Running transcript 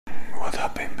What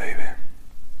happened, baby?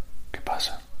 ¿Qué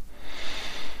pasa?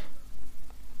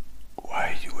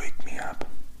 Why you wake me up?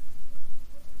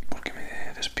 ¿Por qué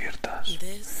me despiertas?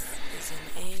 This is an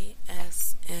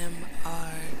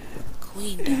ASMR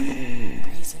Queendom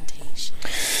presentation.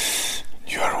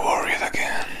 You are worried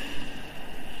again.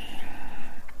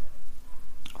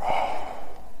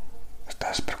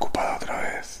 Estás preocupada otra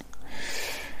vez.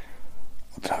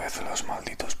 Otra vez los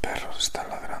malditos perros están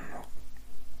ladrando.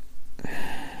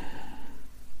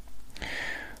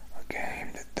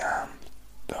 Again, the damn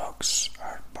dogs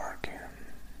are barking.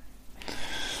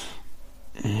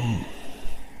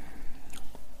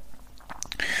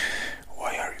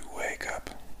 Why are you wake up?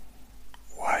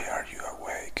 Why are you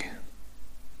awake?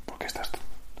 ¿Por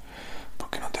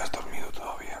qué no te has dormido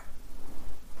todavía?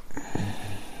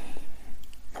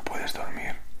 No puedes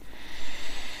dormir.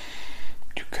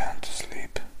 You can't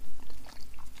sleep.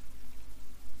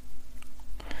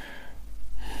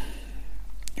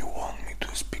 You want me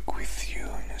to speak with you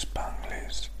in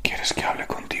Spanglish. ¿Quieres que hable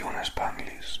contigo en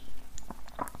Spanglish?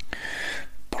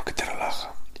 Porque te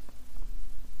relaja.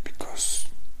 Because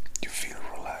you feel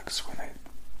relaxed when I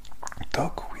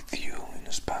talk with you in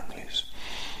Spanglish.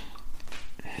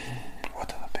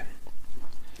 What happened?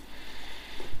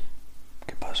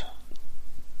 ¿Qué pasa?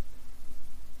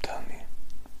 Tell me.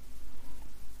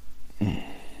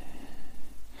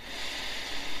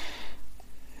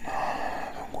 No,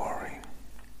 don't worry.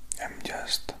 I'm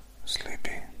just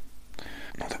sleepy.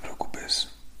 No te preocupes,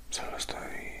 solo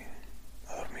estoy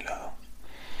adormilado.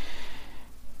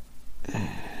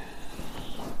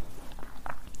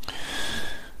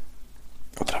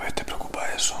 ¿Otra vez te preocupa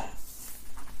eso?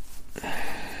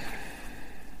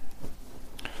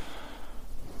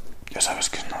 Ya sabes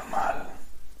que es normal.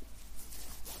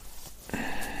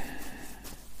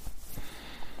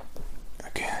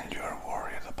 Again, you are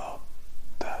worried about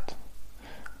that.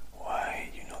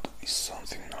 Why? You know that it's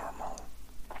something normal.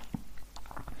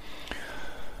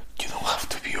 You don't have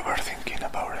to be overthinking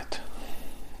about it.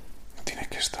 No tienes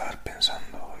que estar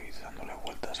pensando y dándole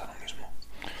vueltas a lo mismo.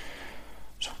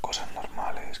 Son cosas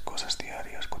normales, cosas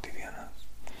diarias, cotidianas.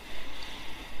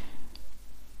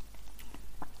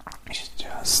 It's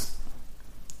just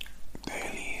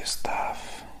daily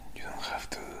stuff. You don't have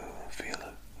to feel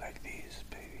like this,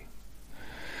 baby.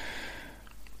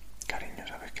 Cariño,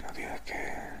 sabes que no tienes que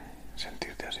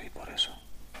sentirte así por eso.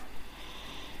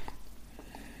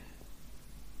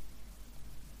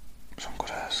 Son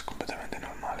cosas completamente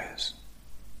normales.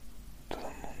 Todo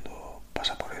el mundo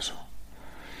pasa por eso.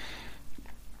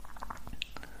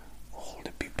 All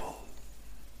the people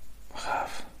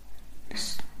have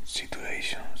these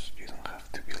situations. You don't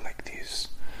have to be like this.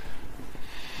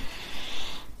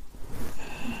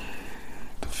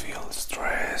 To feel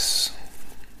stress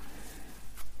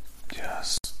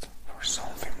just for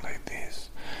something like this.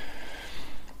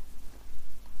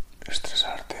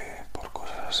 Estresarte por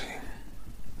cosas así.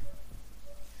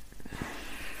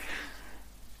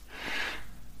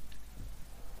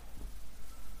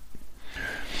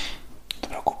 No te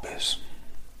preocupes.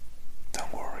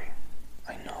 Don't worry.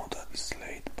 I know that it's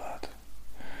late, but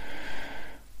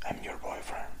I'm your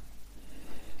boyfriend.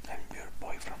 I'm your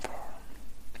boyfriend for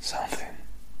something.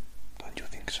 Don't you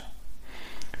think so?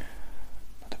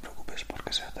 No te preocupes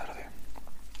porque sea tarde.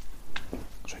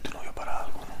 Soy tu novio para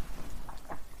algo, ¿no?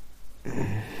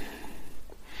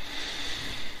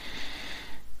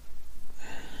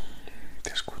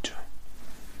 Te escucho.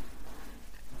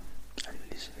 I'm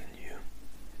listening to you.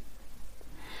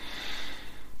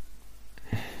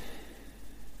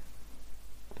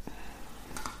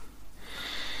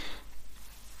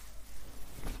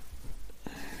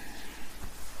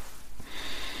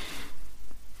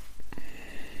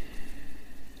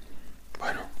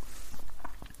 Bueno,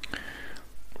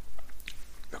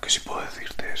 lo que sí puedo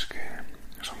decirte es que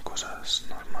son cosas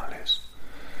normales,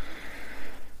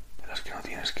 de las que no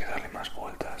tienes que darle más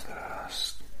vueltas de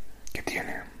las que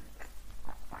tiene.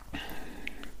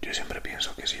 Yo siempre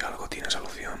pienso que si algo tiene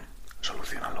solución,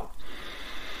 soluciónalo.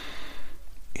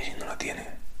 Y si no la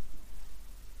tiene,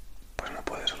 pues no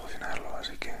puedes solucionarlo,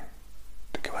 así que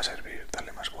 ¿de qué va a servir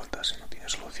darle más vueltas si no tiene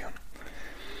solución?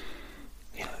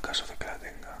 Y en el caso de que la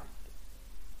tenga,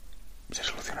 se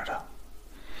solucionará.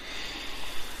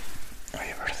 I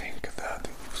ever think that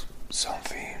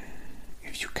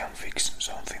if you can fix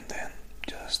something, then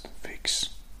just fix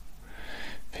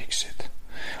it.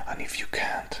 And if you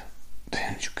can't,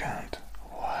 then you can't.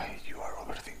 Why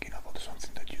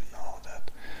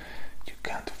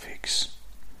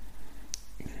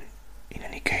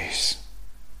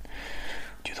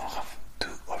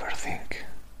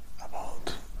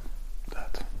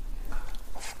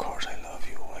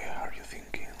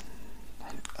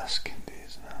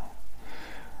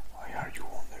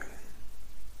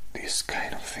these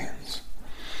kind of things.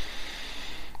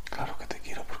 Claro que te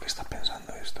quiero, porque estás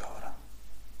pensando esto ahora.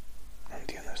 No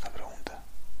entiendo esta pregunta.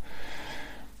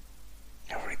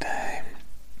 Every time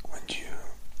when you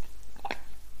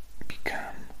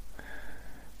become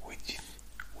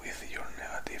with your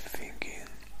negative thinking,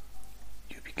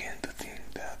 you begin to think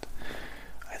that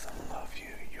I don't love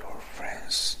you, your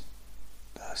friends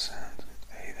doesn't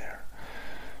either,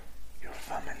 your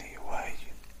family, why?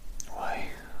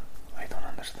 I don't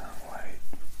understand why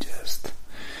just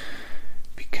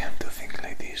became to think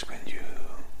like this when you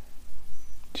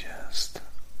just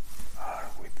are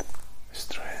with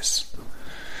stress.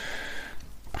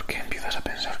 ¿Por qué empiezas a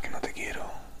pensar que no te quiero,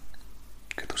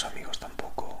 que tus amigos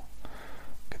tampoco,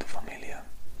 que tu familia?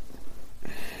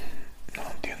 No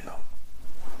lo entiendo.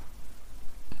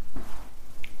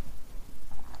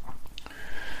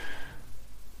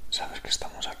 Sabes que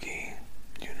estamos aquí.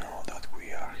 You know that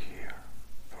we are here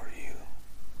for you,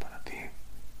 para ti.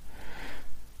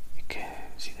 Y que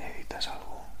si necesitas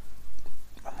algo,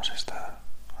 vamos a estar.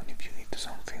 And if you need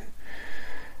something,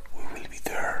 we will be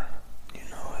there. You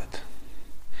know it.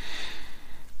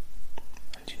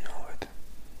 And you know it.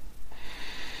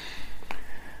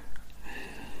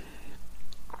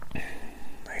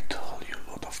 I told you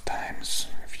a lot of times,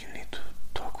 if you need to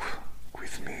talk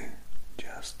with me,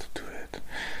 just do it.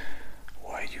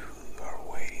 Why you are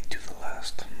waiting to the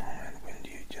last moment when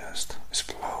you just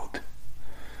explode?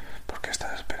 ¿Por qué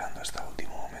estás esperando hasta el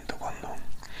último momento cuando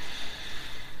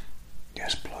ya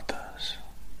explotas?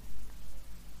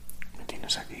 Me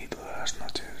tienes aquí todas las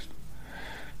noches.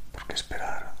 ¿Por qué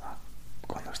esperar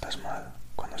cuando estás mal?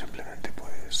 Cuando simplemente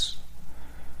puedes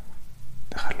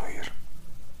dejarlo ir.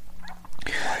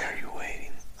 Why are you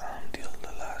waiting until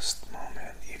the last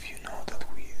moment if you know that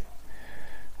we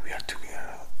are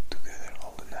together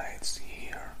all the nights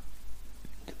here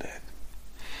in the bed?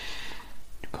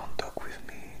 You can't talk with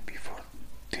me before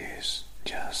this.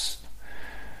 Just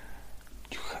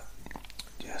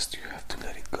you have to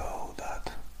let it go,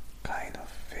 that kind of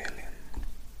feeling.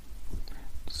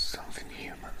 Something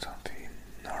human, something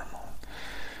normal.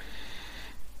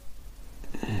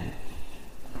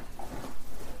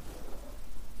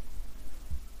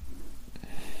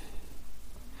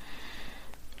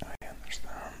 I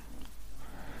understand.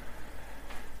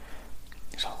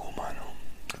 Es algo humano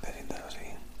que te sientas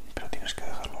así, pero tienes que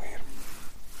dejarlo ir.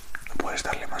 No puedes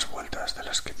darle más vueltas de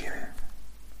las que tiene.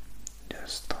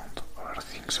 Just don't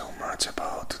overthink so much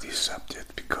about this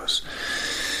subject because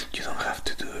you don't have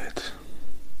to do it.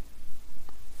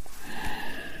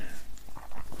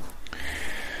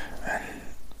 And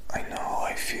I know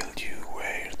I feel you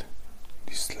weird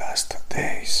these last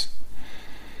days.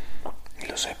 Y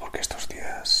lo sé porque estos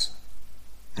días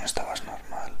no estabas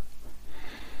normal.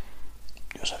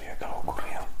 Yo sabía que algo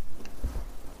ocurría.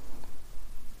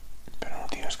 Pero no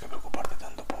tienes que preocuparte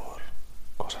tanto por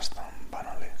cosas tan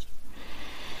banales.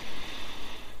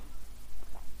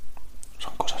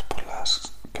 Son cosas por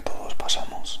las que todos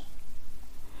pasamos.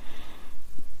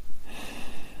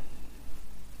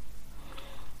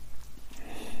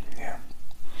 Yeah.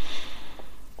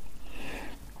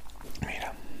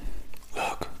 Mira,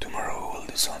 look, tomorrow we'll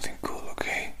do something cool,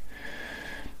 okay?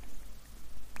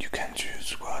 You can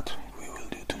choose what we will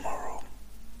do tomorrow.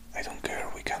 I don't care,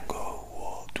 we can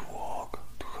go to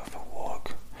have a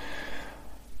walk,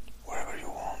 wherever you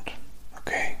want,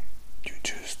 okay? You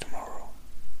choose tomorrow.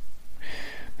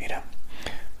 Mira,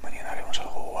 mañana haremos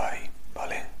algo guay,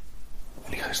 ¿vale?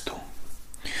 Eliges tú.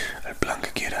 El plan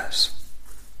que quieras,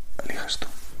 eliges tú.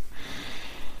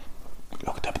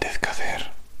 Lo que te apetezca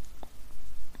hacer,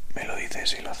 me lo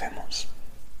dices y lo hacemos.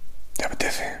 ¿Te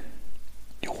apetece?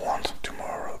 You want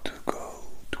tomorrow to go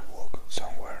to walk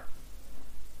somewhere?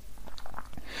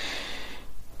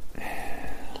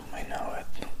 I know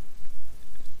it.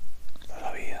 Lo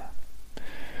sabía.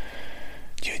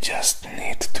 You just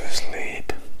need to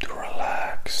sleep, to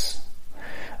relax,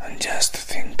 and just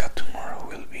think that tomorrow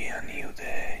will be a new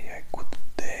day, a good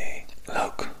day.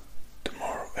 Look,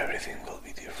 tomorrow everything will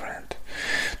be different.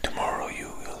 Tomorrow you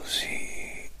will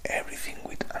see everything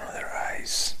with another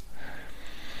eyes.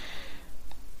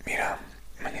 Mira,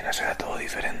 mañana será todo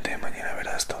diferente, mañana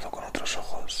verás todo con otros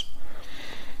ojos.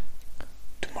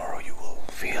 Tomorrow you will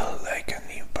feel like a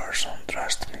new person,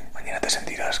 trust me. Mañana te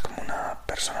sentirás como una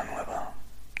persona nueva,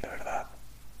 de verdad.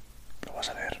 Lo vas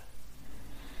a ver.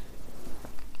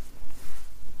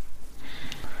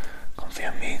 Confía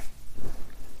en mí.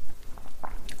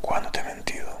 ¿Cuándo te he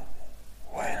mentido?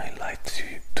 When I lied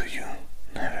to you?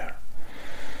 Never.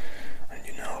 And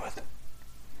you know it.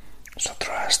 So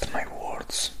trust my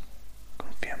words.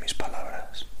 Confía en mis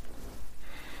palabras.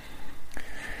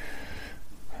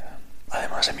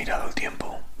 Además Además he mirado el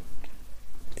tiempo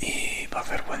y va a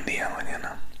hacer buen día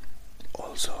mañana.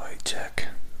 Also I check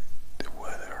the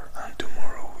weather and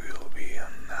tomorrow will be a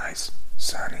nice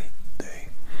sunny day.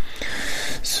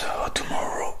 So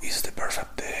tomorrow is the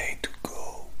perfect day to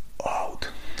go out.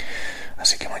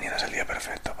 Así que mañana es el día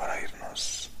perfecto para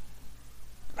irnos,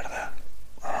 ¿verdad?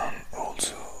 And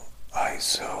also I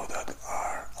saw that there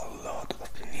are a lot of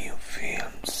new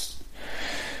films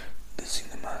the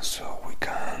cinema, so we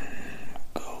can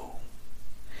go.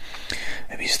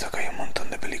 He visto que hay un montón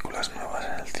de películas nuevas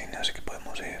en el cine, así que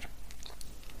podemos ir.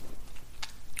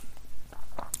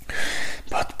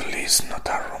 But please, not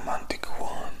a romantic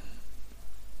one.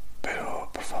 Pero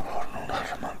por favor, no una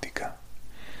romántica.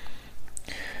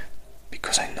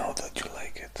 Because I know that you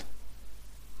like it.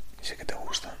 Y sé que te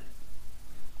gustan.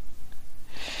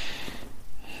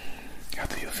 How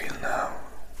do you feel now?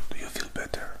 Do you feel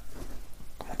better?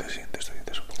 ¿Cómo te sientes? ¿Te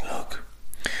sientes? Look,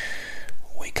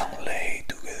 we can lay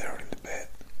together in the bed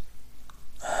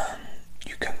and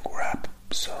you can grab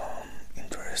some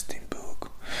interesting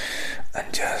book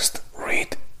and just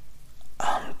read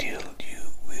until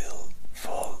you will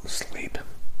fall asleep.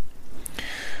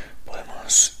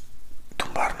 Podemos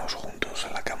tumbarnos juntos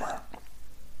en la cama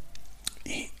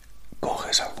y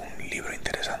coges algún libro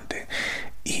interesante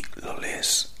y lo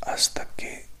lees hasta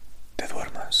que te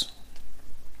duermas.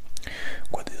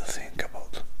 What do you think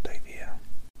about the idea?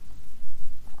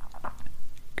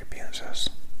 ¿Qué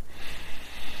piensas?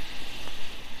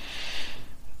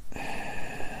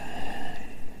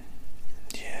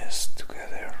 Yes,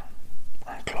 together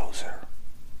and closer,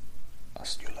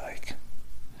 as you like.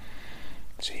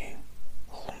 Sí,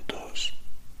 juntos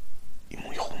y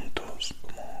muy juntos,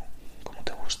 como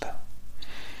te gusta.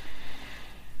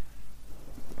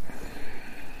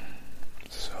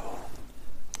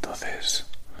 Entonces,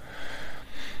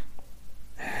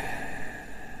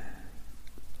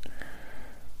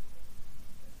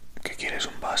 ¿qué quieres?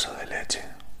 ¿Un vaso de leche?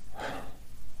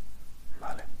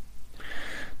 Vale.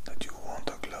 That you want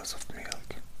a glass of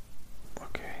milk.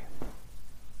 Okay.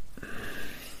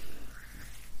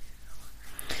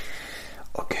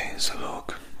 Okay, so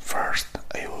look, first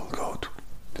I will go to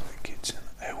the kitchen.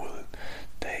 I will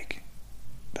take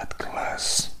that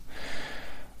glass,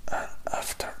 and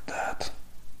after that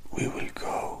we will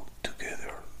go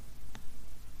together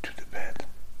to the bed.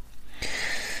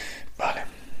 Vale.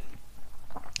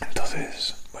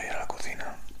 Entonces voy a ir a la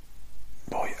cocina.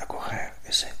 Voy a coger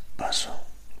ese vaso.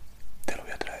 Te lo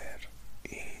voy a traer.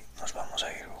 Y nos vamos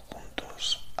a ir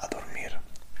juntos a dormir.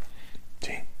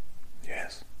 ¿Sí?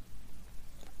 Yes.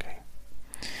 Okay.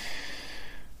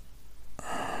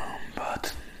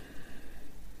 But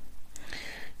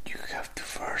you have to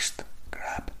first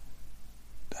grab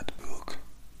that book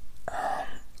and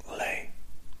lay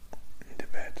in the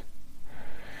bed.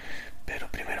 Pero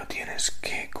primero tienes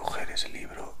que coger ese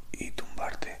libro y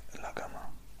tumbarte en la cama.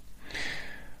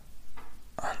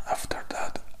 And after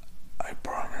that, I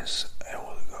promise I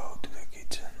will go to the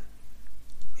kitchen.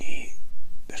 Y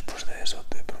después de eso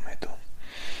te prometo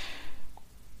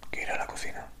que iré a la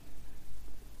cocina.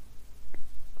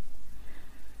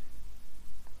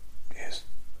 Yes.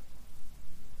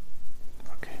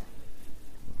 Okay.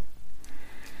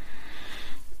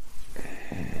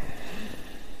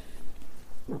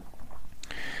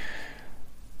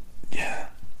 Yeah.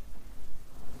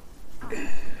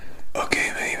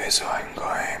 Okay, baby, so I'm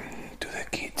going to the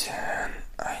kitchen.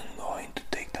 I'm going to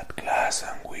take that glass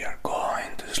and we are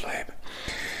going to sleep.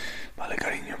 Vale,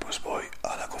 cariño, pues voy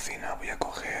a la cocina, voy a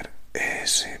coger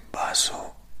ese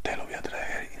vaso, te lo voy a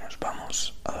traer y nos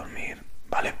vamos a dormir,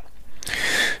 ¿vale?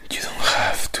 You don't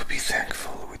have to be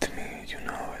thankful with me, you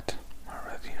know it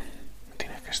already. No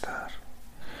tienes que estar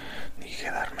ni que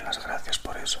darme las gracias